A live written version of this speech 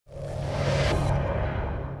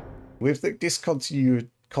With the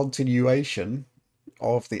continuation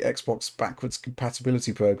of the Xbox backwards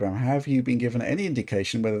compatibility program, have you been given any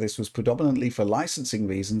indication whether this was predominantly for licensing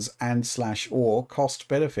reasons and / or cost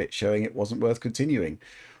benefit, showing it wasn't worth continuing?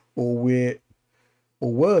 Or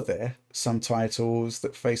were there some titles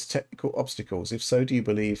that faced technical obstacles? If so, do you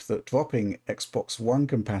believe that dropping Xbox One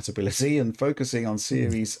compatibility and focusing on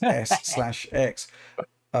Series S/X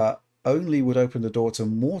only would open the door to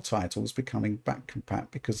more titles becoming back compat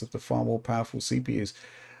because of the far more powerful CPUs?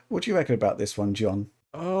 What do you reckon about this one, John?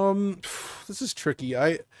 This is tricky.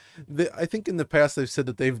 I think in the past they've said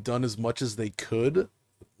that they've done as much as they could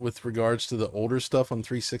with regards to the older stuff on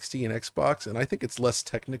 360 and Xbox, and I think it's less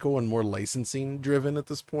technical and more licensing driven at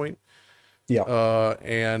this point. Yeah.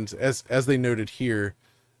 And as they noted here,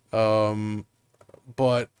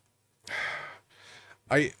 but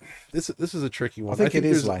this is a tricky one. I think it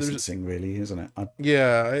is licensing, really, isn't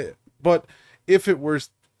it? But if it were,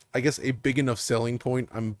 I guess, a big enough selling point,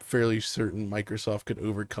 I'm fairly certain Microsoft could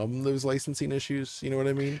overcome those licensing issues. You know what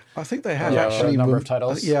I mean? I think they have actually a number of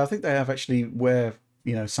titles. Yeah, I think they have actually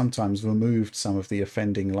sometimes removed some of the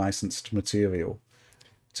offending licensed material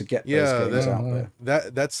to get those games out there.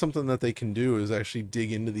 That's something that they can do, is actually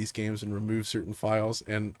dig into these games and remove certain files.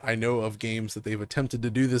 And I know of games that they've attempted to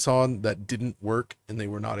do this on that didn't work, and they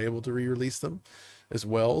were not able to re-release them as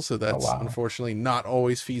well. So that's unfortunately not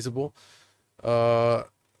always feasible.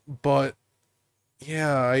 But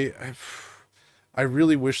yeah, I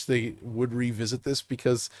really wish they would revisit this,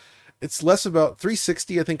 because it's less about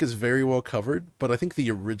 360. I think is very well covered, but I think the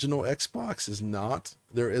original Xbox is not.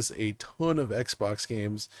 There is a ton of Xbox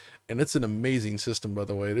games, and it's an amazing system, by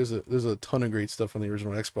the way. There's a ton of great stuff on the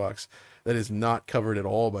original Xbox that is not covered at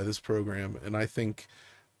all by this program. And I think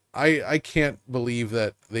I can't believe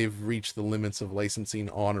that they've reached the limits of licensing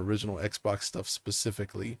on original Xbox stuff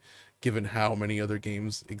specifically, given how many other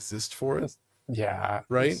games exist for it. Yeah.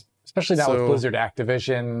 Right? Especially now with Blizzard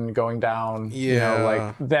Activision going down. Yeah.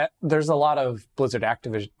 Like that, there's a lot of Blizzard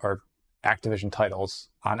Activision titles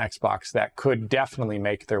on Xbox that could definitely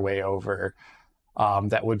make their way over.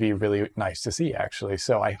 That would be really nice to see, actually.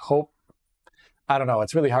 So I hope, I don't know,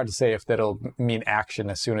 it's really hard to say if that'll mean action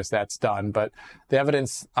as soon as that's done, but the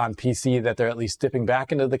evidence on PC that they're at least dipping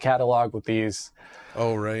back into the catalog with these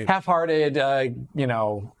half-hearted,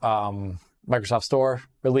 Microsoft Store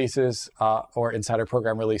releases or Insider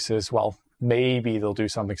Program releases, well, maybe they'll do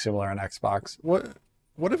something similar on Xbox.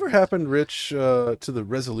 Whatever happened, Rich, to the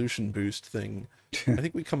resolution boost thing? I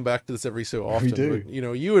think we come back to this every so often. We do. But,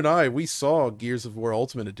 you and I, we saw Gears of War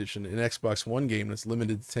Ultimate Edition, an Xbox One game that's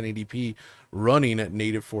limited to 1080p, running at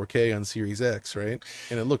native 4K on Series X, right?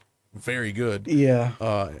 And it looked very good. Yeah.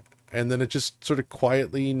 And then it just sort of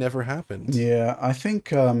quietly never happened. Yeah, I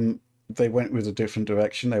think they went with a different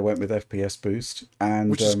direction. They went with FPS boost,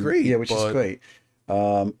 and which is great. Yeah, which is great.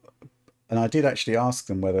 And I did actually ask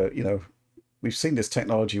them whether, we've seen this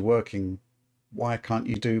technology working. Why can't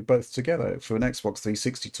you do both together? For an Xbox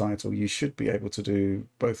 360 title, you should be able to do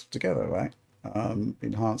both together, right?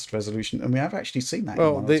 Enhanced resolution, and we have actually seen that.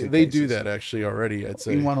 Well, they do that actually already, I'd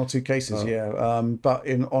say, in 1 or 2 cases, yeah. But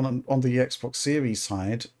on the Xbox Series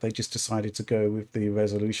side, they just decided to go with the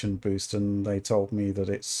resolution boost, and they told me that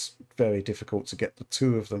it's very difficult to get the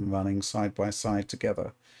two of them running side by side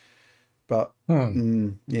together. But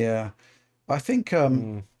yeah, I think.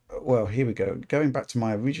 Well, here we go. Going back to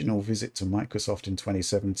my original visit to Microsoft in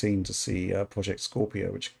 2017 to see Project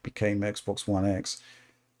Scorpio, which became Xbox One X.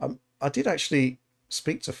 I did actually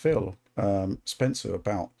speak to Phil Spencer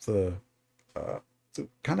about the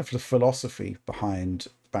kind of the philosophy behind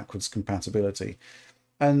backwards compatibility.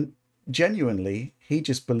 And genuinely, he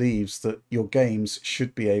just believes that your games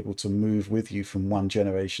should be able to move with you from one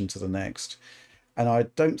generation to the next. And I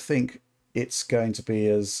don't think it's going to be,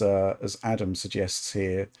 as Adam suggests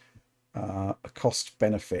here, a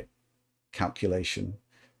cost-benefit calculation.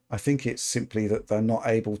 I think it's simply that they're not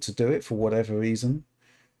able to do it for whatever reason.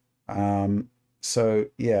 So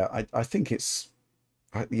yeah, I think it's,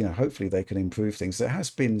 hopefully they can improve things. There has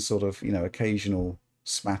been sort of, occasional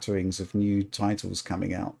smatterings of new titles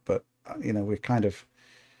coming out, but we're kind of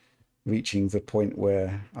reaching the point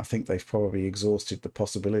where I think they've probably exhausted the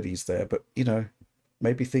possibilities there. But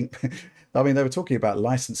maybe think, I mean, they were talking about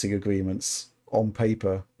licensing agreements on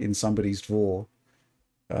paper in somebody's drawer,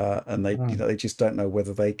 and they just don't know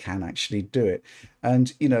whether they can actually do it.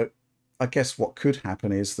 And I guess what could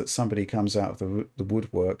happen is that somebody comes out of the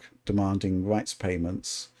woodwork demanding rights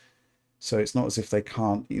payments. So it's not as if they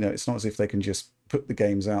can't, it's not as if they can just put the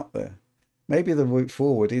games out there. Maybe the route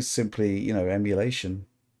forward is simply, emulation.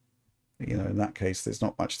 In that case, there's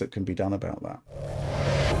not much that can be done about that.